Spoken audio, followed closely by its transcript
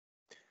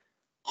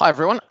Hi,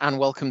 everyone, and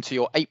welcome to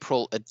your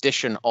April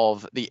edition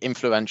of the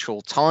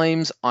Influential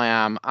Times. I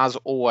am, as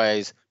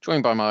always,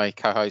 joined by my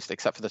co-host,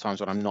 except for the times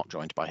when I'm not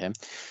joined by him.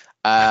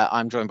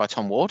 I'm joined by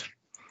Tom Ward.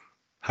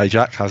 Hey,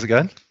 Jack, how's it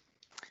going?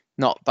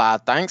 Not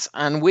bad, thanks.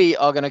 And we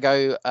are going to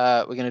go,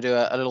 we're going to do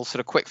a little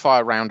sort of quick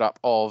fire roundup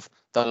of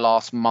the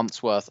last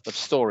month's worth of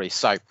stories.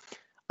 So I'm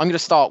going to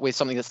start with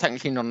something that's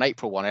technically not an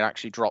April one. It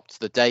actually dropped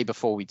the day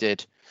before we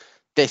did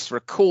this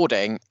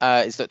recording,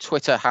 is that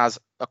Twitter has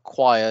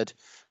acquired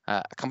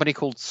a company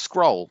called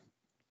Scroll,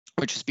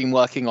 which has been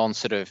working on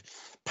sort of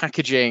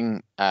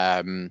packaging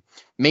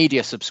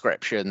media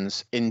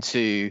subscriptions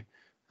into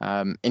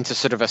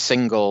sort of a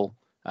single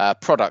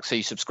product. So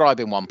you subscribe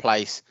in one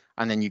place,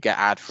 and then you get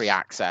ad-free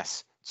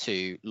access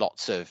to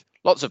lots of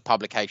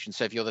publications.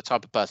 So if you're the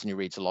type of person who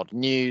reads a lot of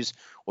news,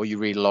 or you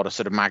read a lot of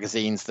sort of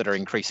magazines that are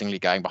increasingly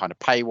going behind a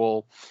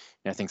paywall,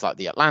 things like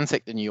The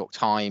Atlantic, The New York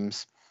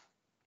Times,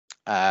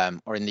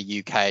 or in the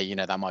UK,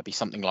 that might be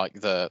something like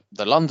the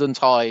London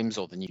Times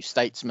or the New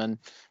Statesman,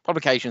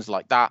 publications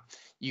like that.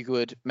 You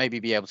would maybe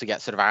be able to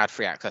get sort of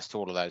ad-free access to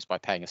all of those by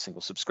paying a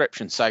single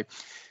subscription. So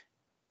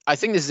I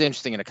think this is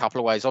interesting in a couple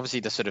of ways.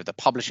 Obviously, the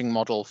publishing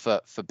model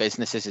for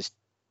businesses is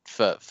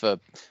for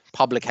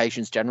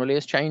publications generally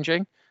is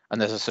changing,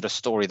 and there's a sort of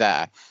story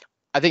there.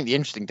 I think the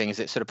interesting thing is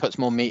it sort of puts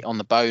more meat on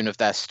the bone of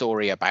their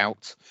story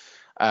about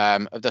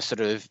of the sort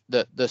of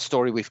the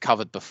story we've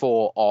covered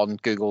before on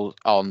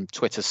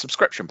Twitter's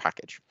subscription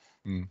package.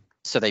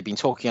 So they've been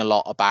talking a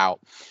lot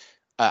about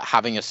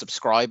having a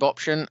subscribe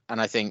option,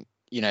 and I think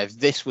if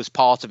this was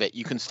part of it,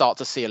 you can start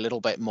to see a little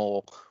bit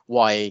more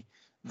why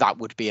that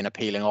would be an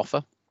appealing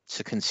offer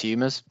to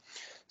consumers.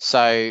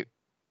 So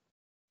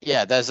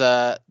yeah, there's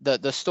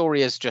the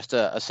story is just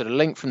a sort of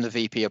link from the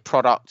VP of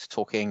product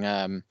talking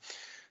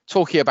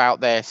about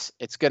this.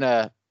 It's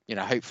gonna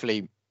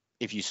hopefully,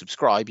 if you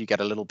subscribe, you get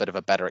a little bit of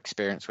a better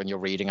experience when you're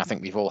reading. I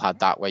think we've all had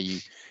that where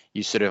you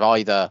sort of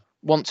either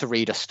want to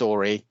read a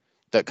story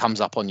that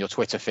comes up on your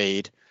Twitter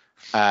feed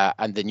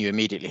and then you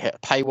immediately hit a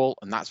paywall,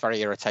 and that's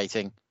very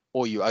irritating,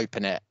 or you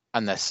open it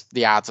and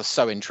the ads are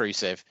so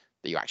intrusive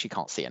that you actually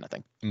can't see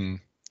anything.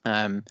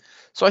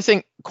 So I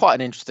think quite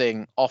an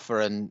interesting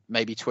offer, and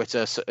maybe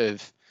Twitter sort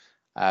of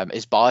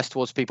is biased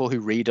towards people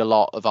who read a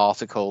lot of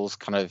articles,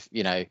 kind of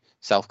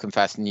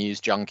self-confessed news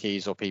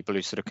junkies, or people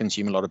who sort of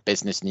consume a lot of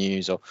business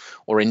news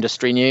or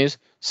industry news.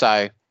 So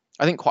I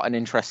think quite an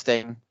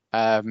interesting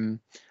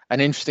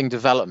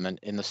development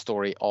in the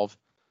story of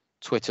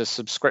Twitter's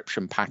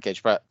subscription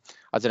package. But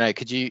I don't know,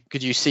 could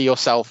you see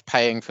yourself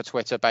paying for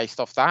Twitter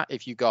based off that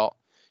if you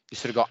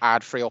sort of got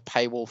ad-free or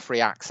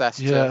paywall-free access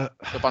to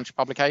a bunch of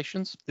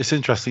publications? It's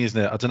interesting,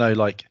 isn't it? I don't know,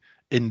 like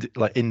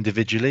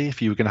individually,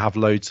 if you were going to have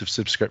loads of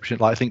subscription,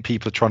 like I think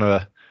people are trying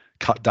to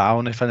cut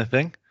down, if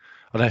anything.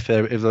 I don't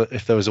know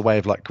if there was a way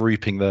of like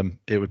grouping them,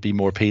 it would be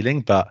more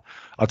appealing. But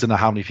I don't know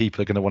how many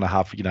people are going to want to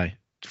have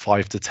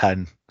 5 to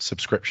 10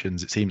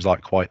 subscriptions. It seems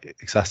like quite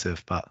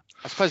excessive, but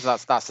I suppose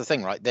that's the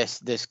thing, right?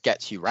 This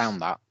gets you around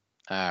that.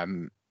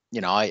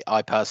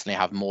 I personally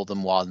have more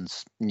than one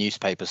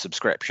newspaper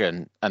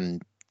subscription,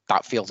 and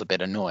that feels a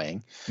bit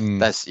annoying.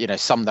 There's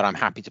some that I'm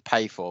happy to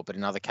pay for, but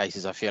in other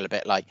cases I feel a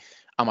bit like,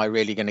 am I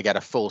really going to get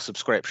a full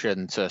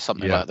subscription to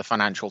something like the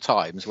Financial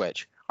Times,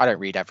 which I don't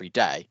read every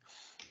day,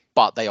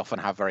 but they often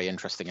have very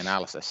interesting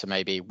analysis? So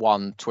maybe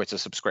one Twitter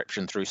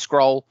subscription through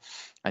Scroll,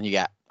 and you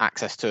get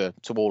access to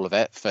all of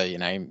it for I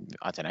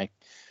don't know,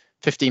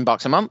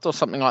 $15 a month or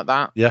something like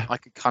that. I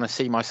could kind of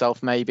see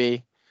myself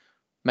maybe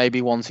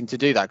wanting to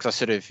do that, because I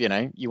sort of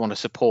you want to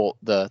support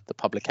the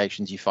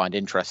publications you find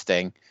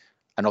interesting,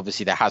 and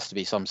obviously there has to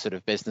be some sort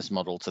of business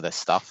model to this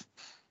stuff.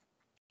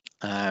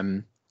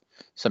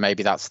 So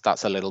maybe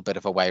that's a little bit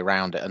of a way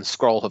around it. And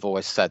Scroll have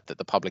always said that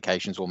the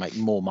publications will make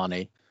more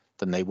money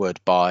than they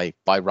would by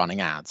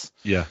running ads.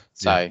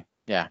 So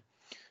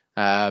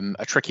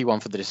a tricky one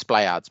for the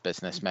display ads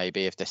business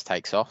maybe if this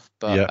takes off.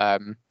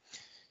 But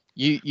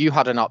you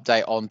had an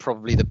update on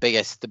probably the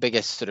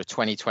biggest sort of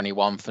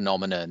 2021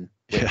 phenomenon,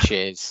 which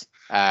is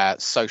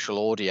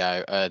social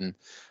audio, and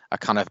a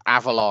kind of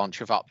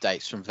avalanche of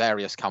updates from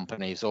various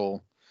companies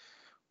all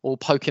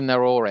poking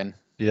their oar in.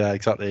 Yeah,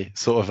 exactly.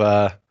 Sort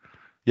of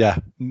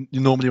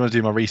normally when I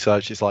do my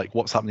research, it's like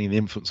what's happening in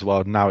the influencer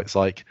world. Now it's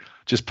like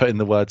just put in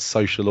the word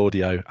social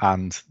audio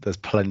and there's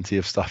plenty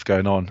of stuff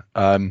going on.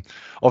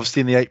 Obviously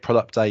in the April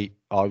update,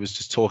 I was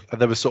just talking,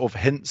 there were sort of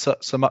hints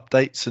at some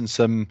updates and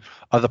some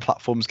other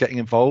platforms getting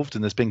involved,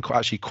 and there's been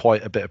actually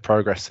quite a bit of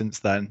progress since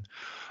then.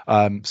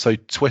 So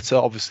Twitter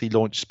obviously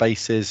launched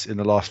Spaces in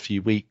the last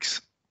few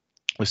weeks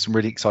with some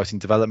really exciting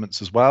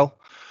developments as well.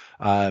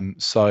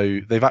 So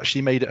they've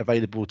actually made it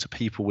available to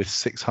people with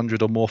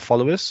 600 or more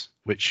followers,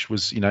 which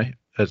was,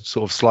 a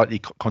sort of slightly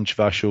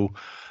controversial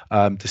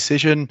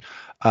decision.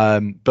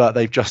 But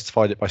they've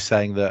justified it by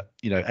saying that,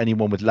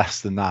 anyone with less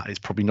than that is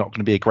probably not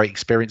going to be a great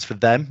experience for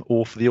them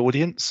or for the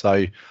audience.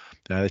 So,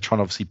 they're trying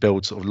to obviously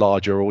build sort of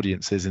larger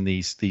audiences in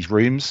these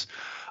rooms.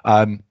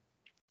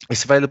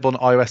 It's available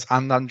on iOS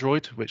and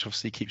Android, which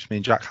obviously keeps me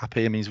and Jack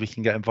happy. It means we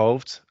can get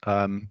involved,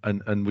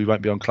 and we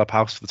won't be on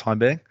Clubhouse for the time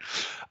being.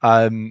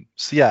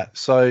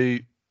 So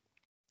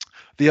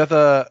the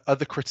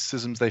other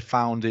criticisms they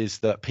found is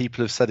that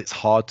people have said it's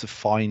hard to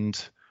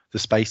find the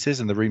spaces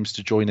and the rooms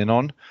to join in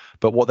on.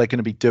 But what they're going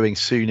to be doing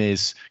soon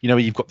is, where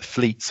you've got the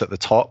fleets at the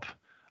top,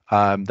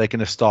 they're going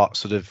to start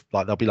sort of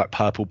like, there'll be like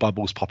purple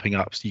bubbles popping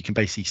up, so you can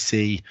basically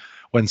see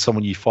when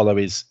someone you follow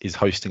is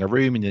hosting a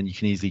room, and then you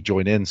can easily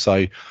join in.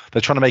 So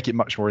they're trying to make it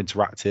much more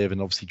interactive and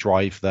obviously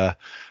drive the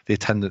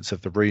attendance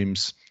of the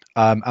rooms.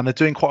 And they're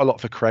doing quite a lot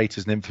for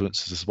creators and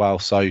influencers as well.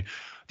 So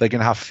they're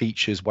going to have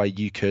features where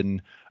you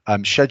can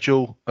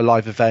schedule a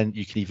live event.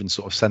 You can even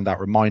sort of send out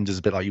reminders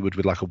a bit like you would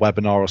with like a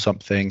webinar or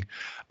something.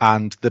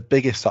 And the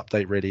biggest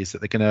update really is that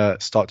they're going to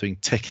start doing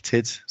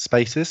ticketed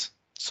spaces.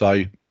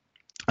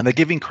 And they're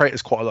giving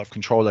creators quite a lot of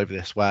control over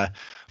this, where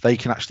they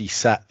can actually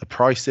set the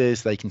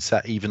prices. They can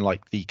set even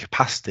like the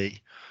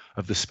capacity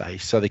of the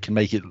space, so they can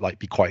make it like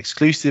be quite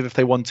exclusive if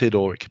they wanted,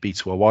 or it could be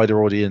to a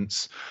wider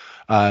audience.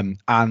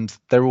 And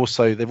they've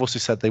also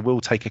said they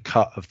will take a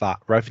cut of that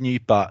revenue,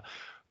 but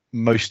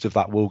most of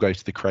that will go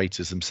to the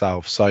creators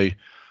themselves. So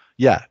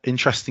yeah,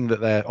 interesting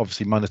that they're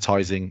obviously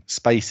monetizing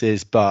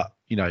spaces, but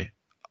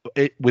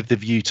with the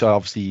view to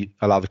obviously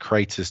allow the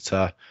creators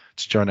to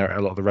generate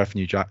a lot of the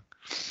revenue, Jack.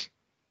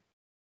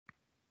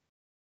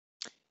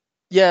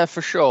 Yeah,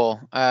 for sure.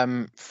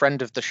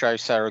 Friend of the show,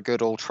 Sarah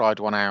Goodall, tried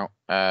one out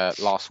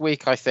last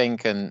week, I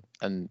think, and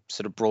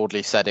sort of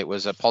broadly said it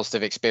was a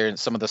positive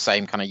experience. Some of the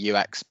same kind of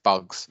UX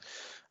bugs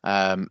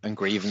and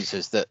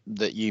grievances that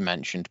you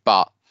mentioned,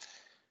 but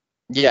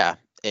yeah,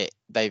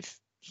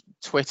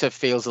 Twitter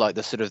feels like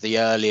the sort of the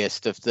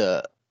earliest of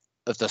the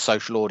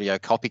social audio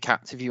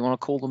copycats, if you want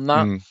to call them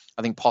that.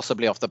 I think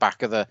possibly off the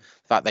back of the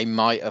fact they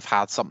might have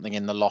had something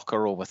in the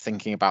locker or were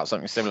thinking about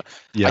something similar.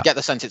 Yeah. I get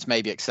the sense it's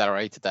maybe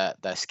accelerated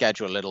their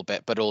schedule a little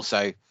bit, but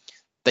also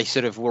they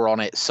sort of were on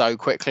it so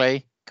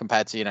quickly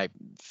compared to,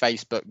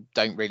 Facebook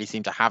don't really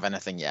seem to have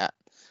anything yet.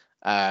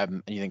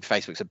 And you think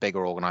Facebook's a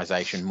bigger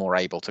organization, more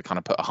able to kind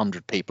of put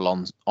 100 people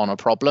on a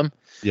problem.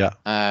 Yeah.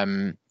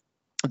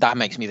 That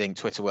makes me think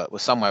Twitter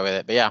was somewhere with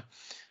it. But yeah,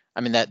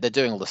 I mean, they're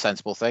doing all the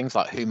sensible things.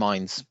 Like, who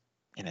minds,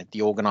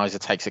 the organizer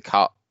takes a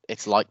cut.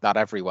 It's like that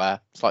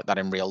everywhere. It's like that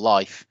in real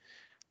life.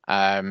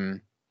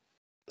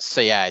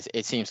 So yeah,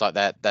 it seems like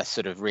they're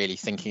sort of really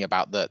thinking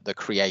about the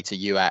creator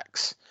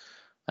UX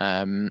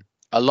a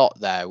lot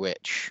there,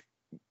 which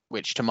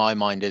to my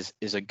mind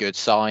is a good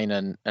sign,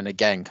 and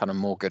again, kind of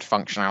more good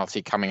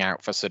functionality coming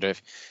out for sort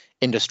of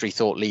industry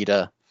thought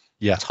leader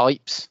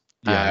types.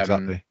 Yeah,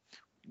 exactly.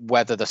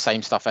 Whether the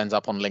same stuff ends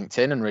up on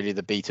LinkedIn and really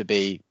the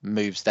B2B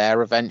moves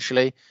there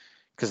eventually,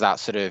 because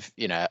that's sort of,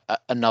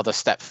 another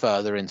step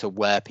further into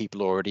where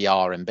people already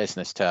are in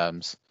business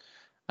terms,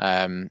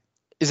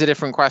 is a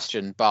different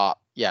question. But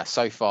yeah,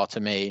 so far to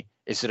me,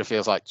 it sort of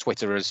feels like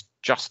Twitter has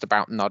just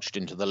about nudged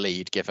into the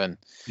lead, given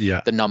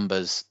the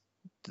numbers.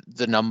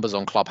 The numbers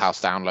on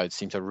Clubhouse downloads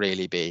seem to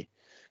really be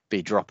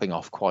dropping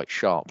off quite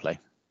sharply.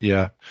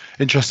 Yeah,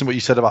 interesting what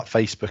you said about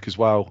Facebook as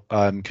well,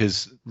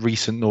 because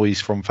recent noise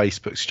from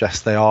Facebook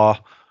suggests they are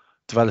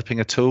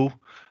developing a tool,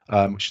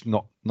 which is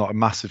not a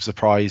massive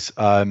surprise.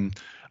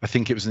 I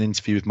think it was an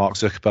interview with Mark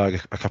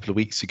Zuckerberg a couple of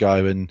weeks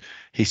ago, and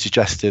he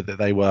suggested that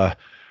they were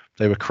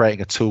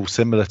creating a tool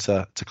similar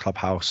to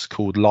Clubhouse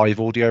called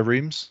Live Audio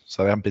Rooms.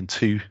 So they haven't been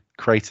too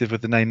creative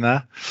with the name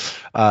there,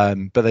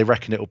 but they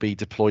reckon it will be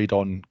deployed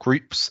on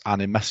groups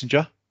and in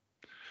Messenger.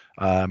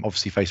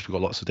 Obviously, Facebook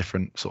got lots of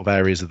different sort of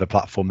areas of the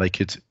platform they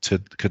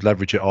could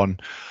leverage it on.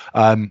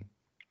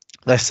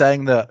 They're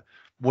saying that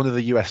one of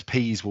the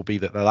USPs will be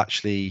that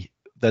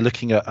they're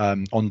looking at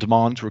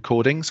on-demand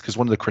recordings, because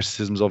one of the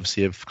criticisms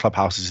obviously of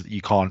Clubhouse is that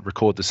you can't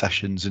record the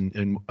sessions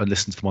and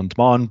listen to them on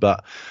demand,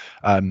 but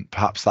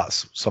perhaps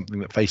that's something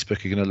that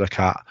Facebook are going to look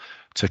at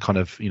to kind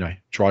of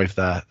drive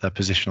their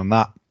position on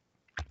that.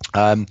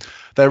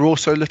 They're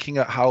also looking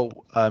at how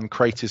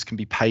creators can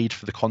be paid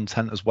for the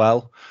content as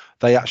well.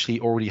 They actually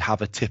already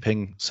have a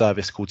tipping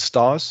service called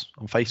Stars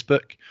on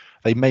Facebook.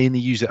 They mainly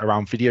use it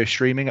around video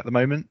streaming at the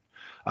moment,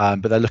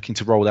 but they're looking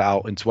to roll it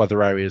out into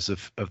other areas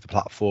of the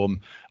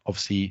platform,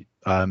 obviously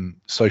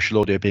social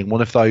audio being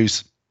one of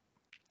those.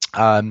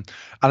 And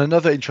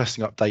another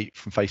interesting update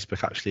from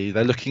Facebook, actually,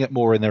 they're looking at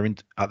more at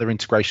their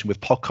integration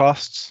with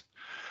podcasts.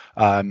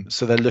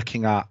 So they're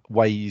looking at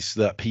ways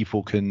that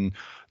people can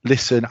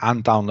listen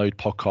and download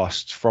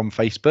podcasts from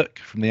Facebook,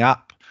 from the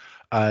app.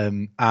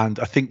 And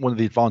I think one of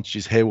the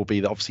advantages here will be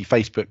that obviously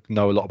Facebook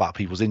know a lot about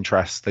people's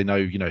interests. They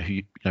know,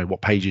 who,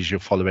 what pages you're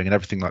following and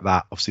everything like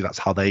that. Obviously, that's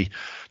how they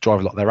drive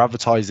a lot of their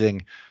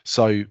advertising.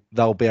 So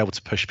they'll be able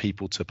to push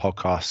people to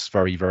podcasts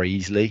very, very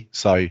easily.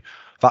 So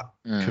that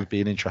could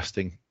be an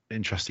interesting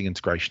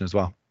integration as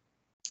well.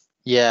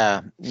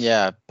 Yeah.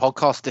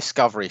 Podcast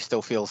discovery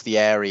still feels the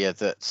area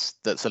that's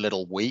a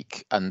little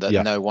weak, and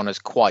that no one has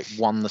quite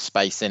won the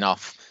space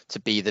enough to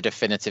be the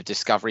definitive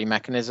discovery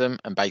mechanism.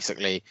 And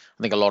basically,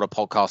 I think a lot of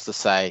podcasters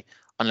say,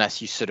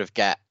 unless you sort of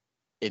get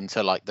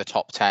into like the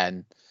top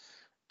 10,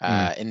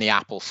 in the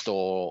Apple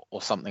Store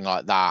or something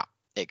like that,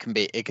 it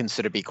can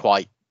sort of be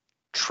quite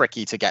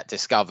tricky to get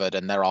discovered,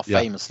 and there are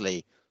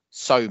famously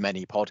so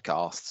many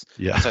podcasts.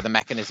 Yeah. And so the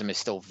mechanism is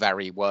still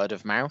very word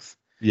of mouth.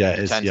 Yeah,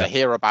 you tend to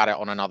hear about it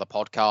on another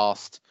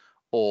podcast,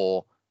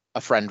 or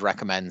a friend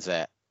recommends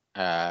it.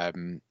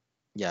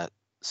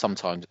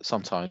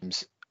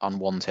 Sometimes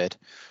unwanted.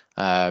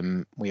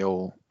 We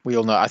all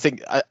know. I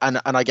think, and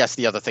I guess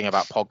the other thing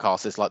about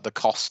podcasts is like the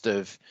cost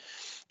of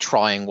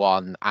trying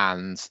one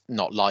and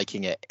not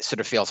liking it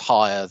sort of feels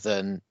higher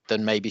than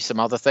maybe some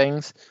other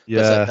things.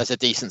 There's a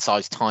decent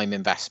sized time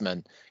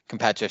investment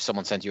compared to if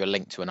someone sends you a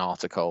link to an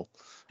article.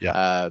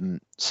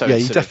 So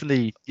you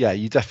definitely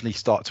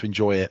start to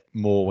enjoy it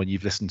more when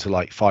you've listened to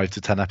like 5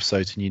 to 10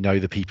 episodes and you know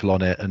the people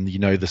on it, and you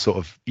know the sort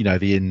of, you know,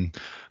 the in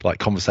like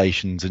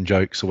conversations and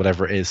jokes or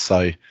whatever it is.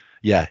 So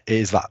yeah, it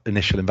is that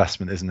initial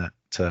investment, isn't it?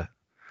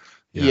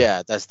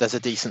 There's a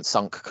decent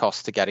sunk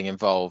cost to getting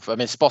involved. I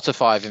mean,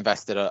 Spotify have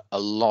invested a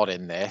lot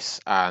in this,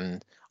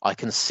 and I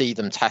can see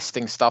them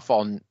testing stuff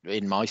in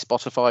my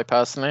Spotify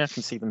personally. I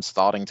can see them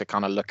starting to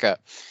kind of look at,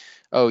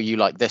 oh, you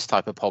like this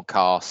type of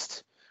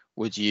podcast,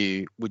 would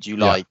you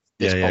like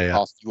this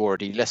podcast you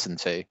already listen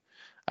to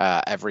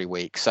every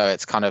week? So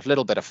it's kind of a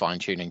little bit of fine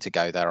tuning to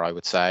go there, I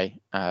would say.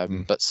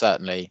 But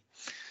certainly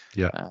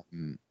they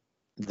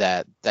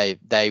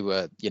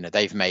were, you know,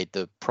 they've made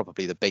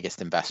probably the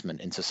biggest investment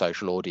into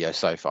social audio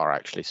so far,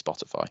 actually,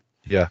 Spotify.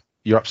 Yeah,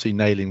 you're absolutely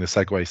nailing the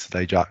segues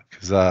today, Jack,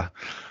 because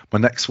my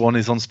next one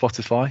is on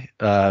Spotify.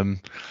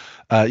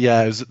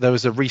 There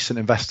was a recent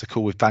investor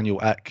call with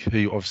Daniel Ek,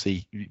 who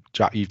obviously,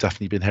 Jack, you've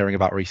definitely been hearing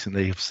about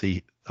recently,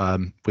 obviously,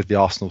 with the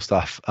Arsenal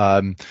stuff.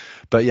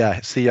 But yeah,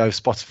 CEO of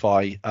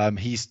Spotify,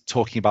 he's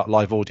talking about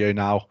live audio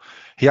now.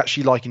 He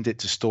actually likened it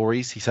to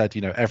stories. He said,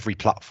 you know, every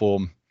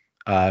platform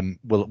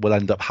will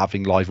end up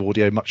having live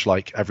audio, much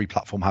like every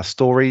platform has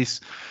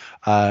stories.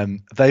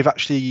 They've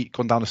actually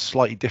gone down a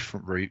slightly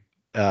different route.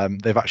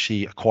 They've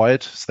actually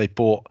acquired, so they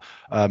bought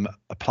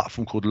a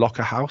platform called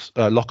Locker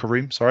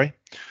Room. Sorry,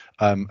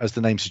 as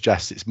the name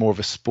suggests, it's more of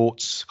a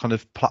sports kind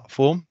of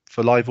platform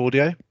for live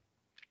audio,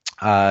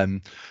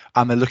 and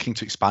they're looking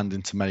to expand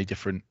into many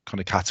different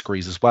kind of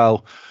categories as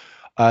well.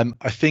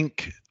 I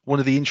think one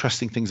of the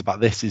interesting things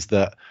about this is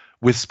that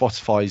with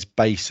Spotify's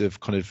base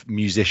of kind of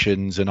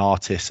musicians and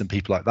artists and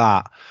people like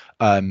that,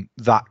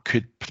 that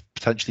could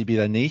potentially be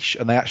their niche.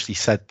 And they actually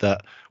said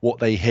that what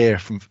they hear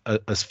from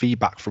as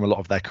feedback from a lot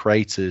of their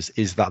creators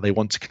is that they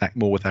want to connect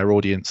more with their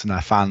audience and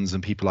their fans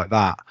and people like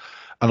that.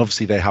 And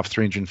obviously they have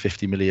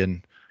 350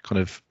 million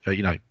kind of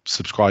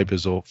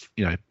subscribers or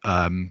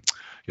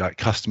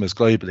customers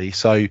globally.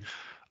 So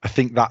I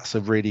think that's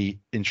a really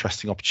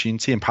interesting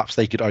opportunity, and perhaps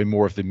they could own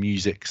more of the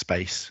music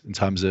space in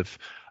terms of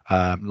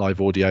live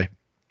audio.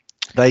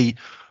 They've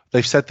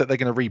said that they're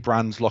going to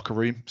rebrand Locker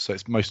Room, so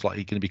it's most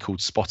likely going to be called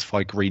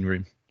Spotify Green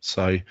Room.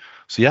 So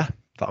yeah,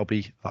 that'll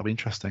be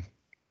interesting.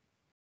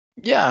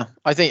 Yeah,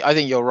 I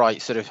think you're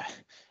right. Sort of,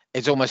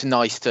 it's almost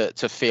nice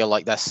to feel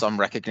like there's some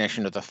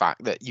recognition of the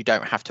fact that you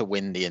don't have to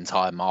win the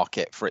entire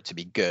market for it to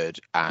be good.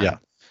 And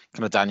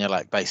kind of Daniel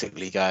Ek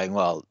basically going,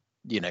 well,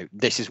 you know,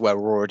 this is where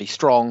we're already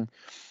strong.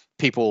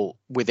 People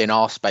within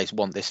our space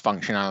want this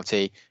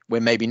functionality.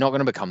 We're maybe not going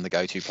to become the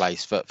go-to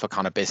place for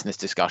kind of business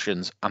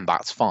discussions, and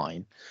that's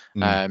fine.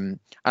 And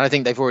I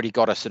think they've already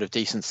got a sort of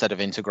decent set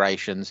of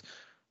integrations.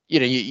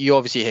 You know, you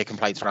obviously hear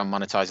complaints around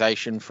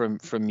monetization from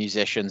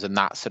musicians and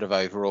that sort of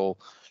overall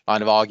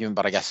line of argument,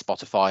 but I guess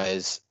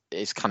Spotify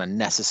is kind of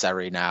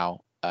necessary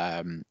now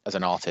as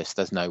an artist.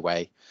 There's no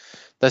way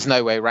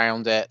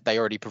around it. They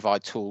already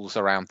provide tools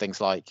around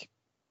things like,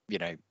 you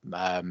know,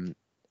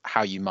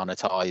 how you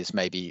monetize,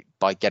 maybe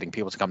by getting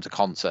people to come to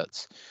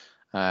concerts,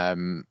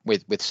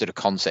 with sort of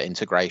concert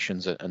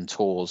integrations and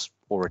tours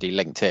already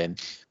linked in,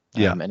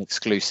 and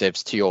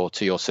exclusives to your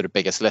sort of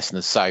biggest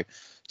listeners. So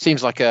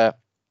seems like a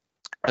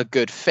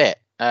good fit.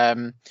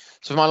 So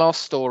for my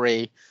last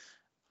story,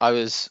 it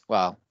is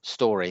about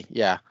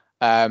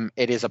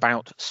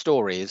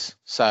stories.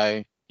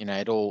 So, you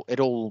know, it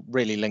all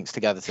really links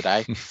together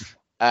today.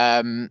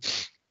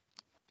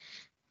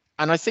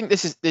 And I think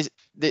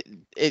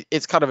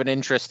it's kind of an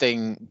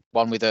interesting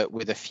one with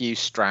a few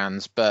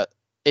strands, but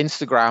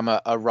Instagram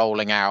are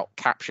rolling out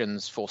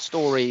captions for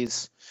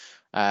stories.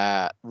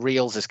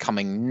 Reels is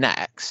coming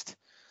next.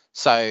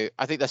 So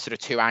I think there's sort of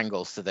two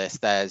angles to this.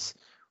 There's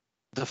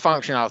the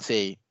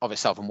functionality of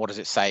itself and what does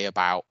it say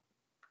about,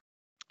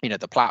 you know,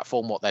 the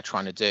platform, what they're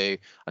trying to do,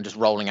 and just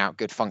rolling out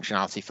good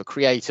functionality for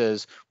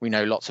creators. We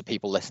know lots of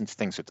people listen to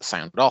things with the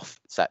sound off,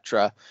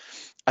 etc.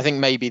 I think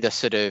maybe the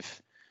sort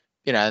of,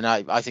 you know, and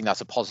I think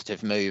that's a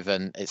positive move,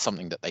 and it's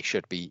something that they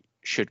should be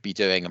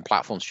doing, and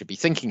platforms should be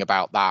thinking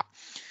about that.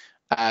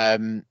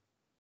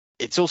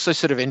 It's also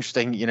sort of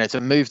interesting, you know, it's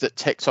a move that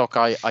TikTok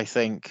I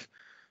think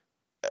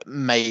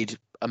made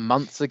a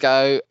month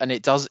ago, and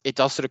it does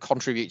sort of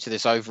contribute to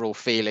this overall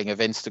feeling of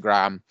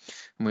Instagram.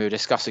 And we were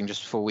discussing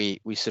just before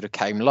we sort of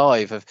came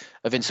live of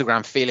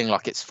Instagram feeling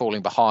like it's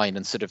falling behind,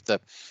 and sort of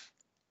the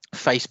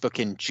Facebook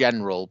in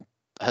general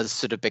has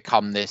sort of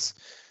become this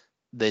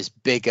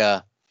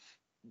bigger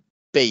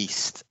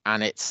beast,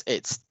 and it's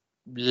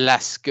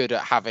less good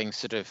at having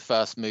sort of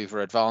first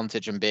mover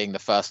advantage and being the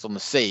first on the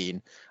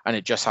scene, and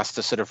it just has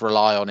to sort of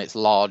rely on its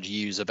large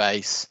user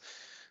base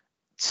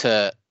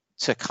to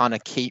kind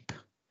of keep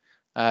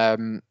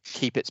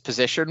its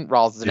position,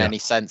 rather than any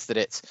sense that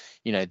it's,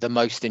 you know, the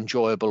most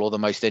enjoyable or the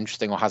most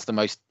interesting or has the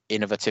most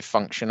innovative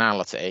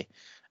functionality.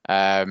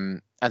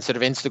 And sort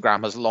of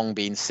Instagram has long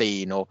been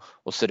seen or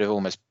sort of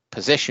almost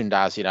positioned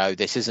as, you know,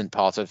 this isn't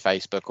part of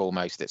Facebook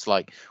almost. It's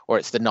like, or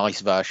it's the nice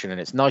version, and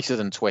it's nicer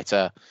than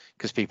Twitter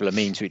because people are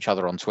mean to each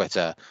other on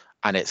Twitter,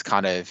 and it's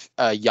kind of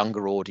a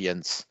younger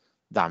audience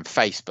than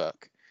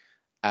Facebook.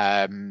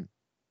 And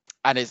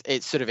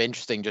it's sort of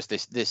interesting, just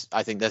this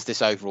I think there's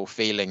this overall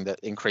feeling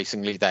that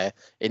increasingly their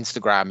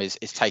Instagram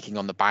is taking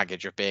on the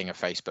baggage of being a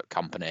Facebook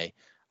company,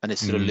 and is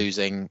sort of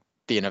losing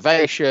the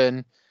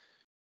innovation.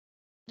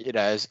 You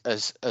know,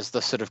 as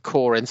the sort of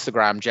core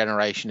Instagram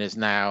generation is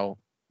now,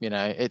 you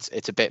know,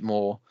 it's a bit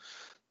more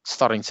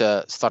starting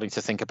to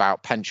think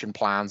about pension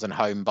plans and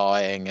home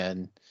buying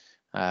and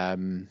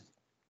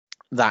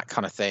that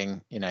kind of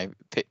thing. You know,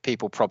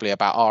 people probably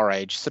about our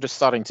age sort of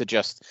starting to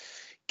just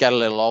get a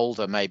little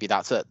older. Maybe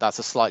that's a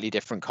slightly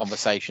different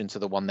conversation to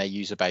the one their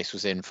user base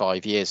was in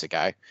 5 years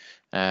ago,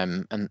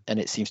 and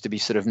it seems to be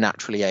sort of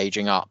naturally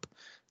aging up.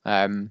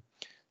 So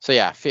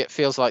yeah, it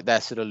feels like they're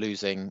sort of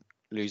losing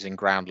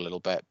ground a little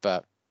bit,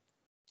 but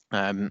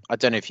I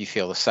don't know if you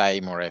feel the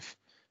same, or if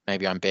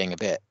maybe I'm being a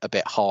bit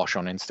harsh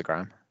on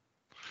Instagram.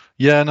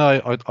 Yeah,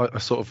 no, I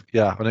sort of,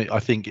 yeah, I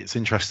think it's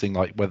interesting,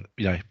 like, whether,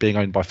 you know, being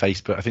owned by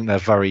Facebook, I think they're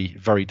very,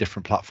 very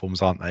different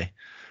platforms, aren't they?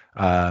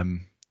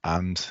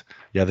 And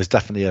yeah, there's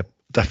definitely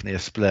a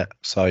split.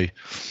 So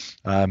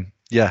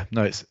yeah,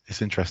 no,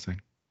 it's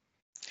interesting.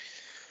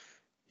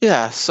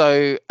 Yeah,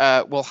 so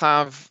we'll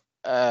have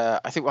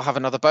I think we'll have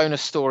another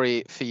bonus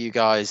story for you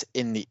guys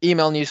in the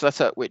email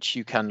newsletter, which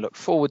you can look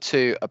forward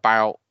to,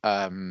 about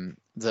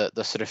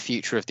the sort of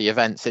future of the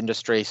events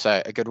industry.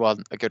 So a good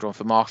one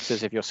for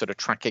marketers if you're sort of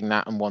tracking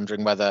that and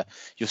wondering whether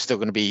you're still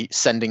going to be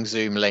sending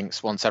Zoom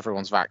links once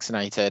everyone's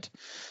vaccinated.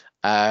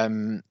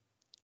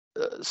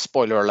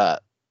 Spoiler alert,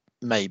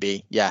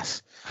 maybe,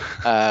 yes.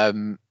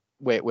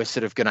 We're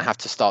sort of going to have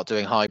to start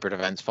doing hybrid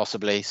events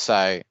possibly.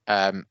 So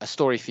a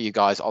story for you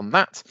guys on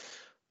that.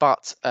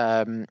 But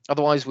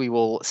otherwise, we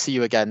will see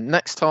you again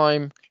next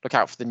time. Look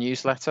out for the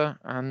newsletter.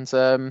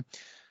 And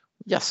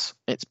yes,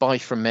 it's bye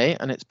from me,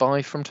 and it's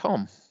bye from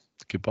Tom.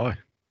 Goodbye.